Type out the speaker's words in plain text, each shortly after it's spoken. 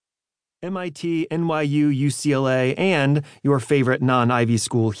MIT, NYU, UCLA, and your favorite non-Ivy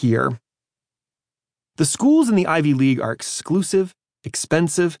school here. The schools in the Ivy League are exclusive,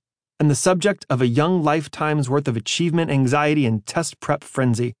 expensive, and the subject of a young lifetime's worth of achievement anxiety and test prep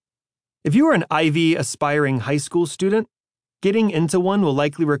frenzy. If you are an Ivy aspiring high school student, getting into one will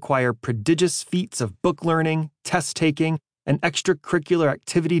likely require prodigious feats of book learning, test taking, and extracurricular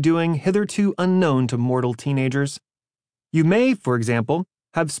activity doing hitherto unknown to mortal teenagers. You may, for example,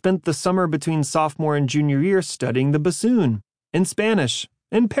 have spent the summer between sophomore and junior year studying the bassoon, in Spanish,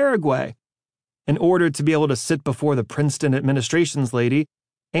 in Paraguay, in order to be able to sit before the Princeton administration's lady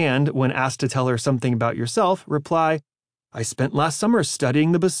and, when asked to tell her something about yourself, reply, "I spent last summer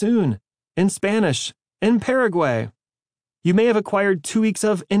studying the bassoon, in Spanish, in Paraguay." You may have acquired 2 weeks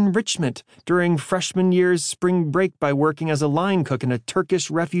of enrichment during freshman year's spring break by working as a line cook in a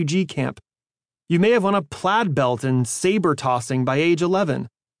Turkish refugee camp. You may have won a plaid belt in saber tossing by age 11.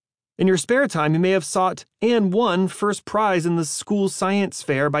 In your spare time, you may have sought and won first prize in the school science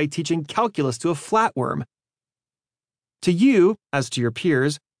fair by teaching calculus to a flatworm. To you, as to your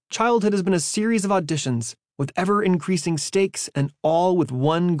peers, childhood has been a series of auditions with ever-increasing stakes and all with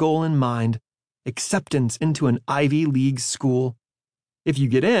one goal in mind: acceptance into an Ivy League school. If you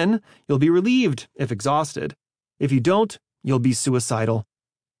get in, you'll be relieved, if exhausted. If you don't, you'll be suicidal.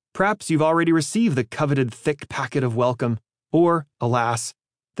 Perhaps you've already received the coveted thick packet of welcome, or, alas,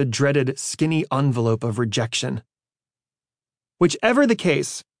 the dreaded skinny envelope of rejection. Whichever the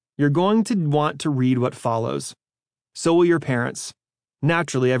case, you're going to want to read what follows. So will your parents.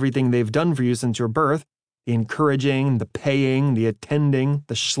 Naturally, everything they've done for you since your birth, the encouraging, the paying, the attending,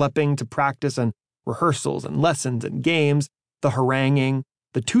 the schlepping to practice and rehearsals and lessons and games, the haranguing,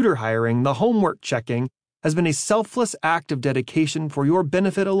 the tutor hiring, the homework checking, has been a selfless act of dedication for your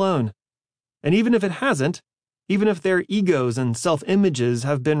benefit alone. And even if it hasn't, even if their egos and self-images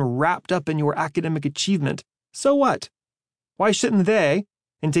have been wrapped up in your academic achievement, so what? Why shouldn't they,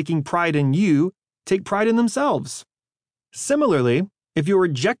 in taking pride in you, take pride in themselves? Similarly, if your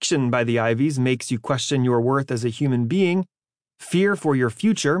rejection by the Ivies makes you question your worth as a human being, fear for your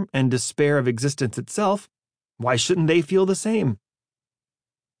future, and despair of existence itself, why shouldn't they feel the same?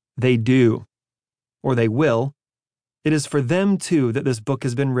 They do. Or they will. It is for them, too, that this book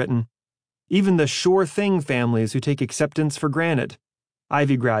has been written. Even the sure-thing families who take acceptance for granted,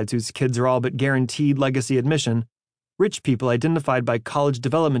 Ivy grads whose kids are all but guaranteed legacy admission, rich people identified by college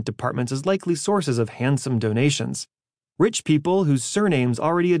development departments as likely sources of handsome donations, rich people whose surnames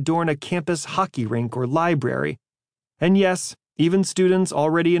already adorn a campus hockey rink or library. And yes, even students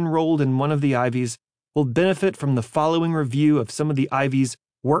already enrolled in one of the Ivies will benefit from the following review of some of the Ivies'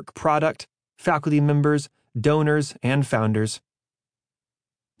 work product, faculty members, donors, and founders.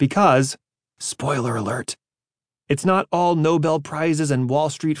 Because, spoiler alert, it's not all Nobel Prizes and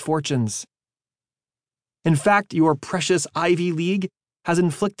Wall Street fortunes. In fact, your precious Ivy League has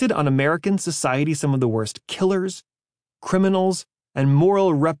inflicted on American society some of the worst killers, criminals, and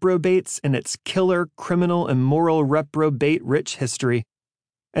moral reprobates in its killer, criminal, and moral reprobate rich history.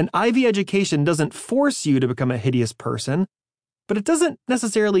 An Ivy education doesn't force you to become a hideous person, but it doesn't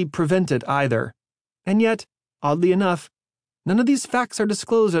necessarily prevent it either. And yet, oddly enough, none of these facts are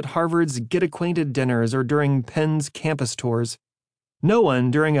disclosed at Harvard's Get Acquainted dinners or during Penn's campus tours. No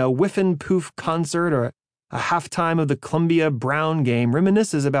one during a Whiff and Poof concert or a halftime of the Columbia Brown game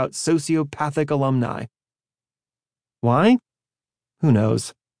reminisces about sociopathic alumni. Why? Who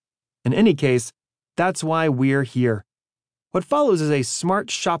knows? In any case, that's why we're here. What follows is a smart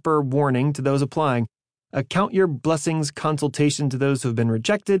shopper warning to those applying, a count your blessings consultation to those who have been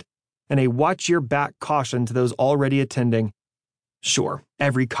rejected, and a watch your back caution to those already attending. Sure,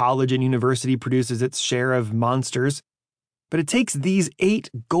 every college and university produces its share of monsters, but it takes these 8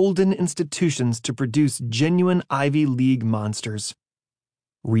 golden institutions to produce genuine Ivy League monsters.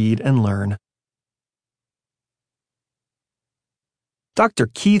 Read and learn. Dr.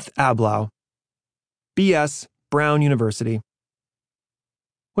 Keith Ablow, B.S., Brown University.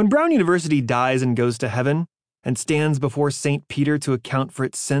 When Brown University dies and goes to heaven, and stands before St. Peter to account for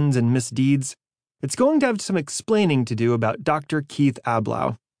its sins and misdeeds, it's going to have some explaining to do about Dr. Keith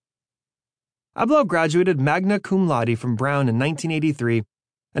Ablow. Ablow graduated magna cum laude from Brown in 1983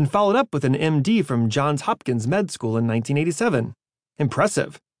 and followed up with an MD from Johns Hopkins Med School in 1987.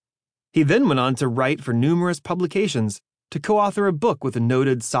 Impressive. He then went on to write for numerous publications, to co-author a book with the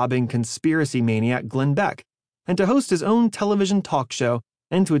noted sobbing conspiracy maniac Glenn Beck, and to host his own television talk show,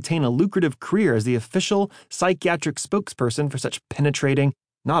 and to attain a lucrative career as the official psychiatric spokesperson for such penetrating,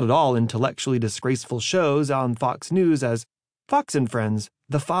 not at all intellectually disgraceful shows on Fox News as Fox and Friends,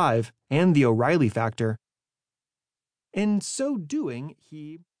 The Five, and The O'Reilly Factor. In so doing, he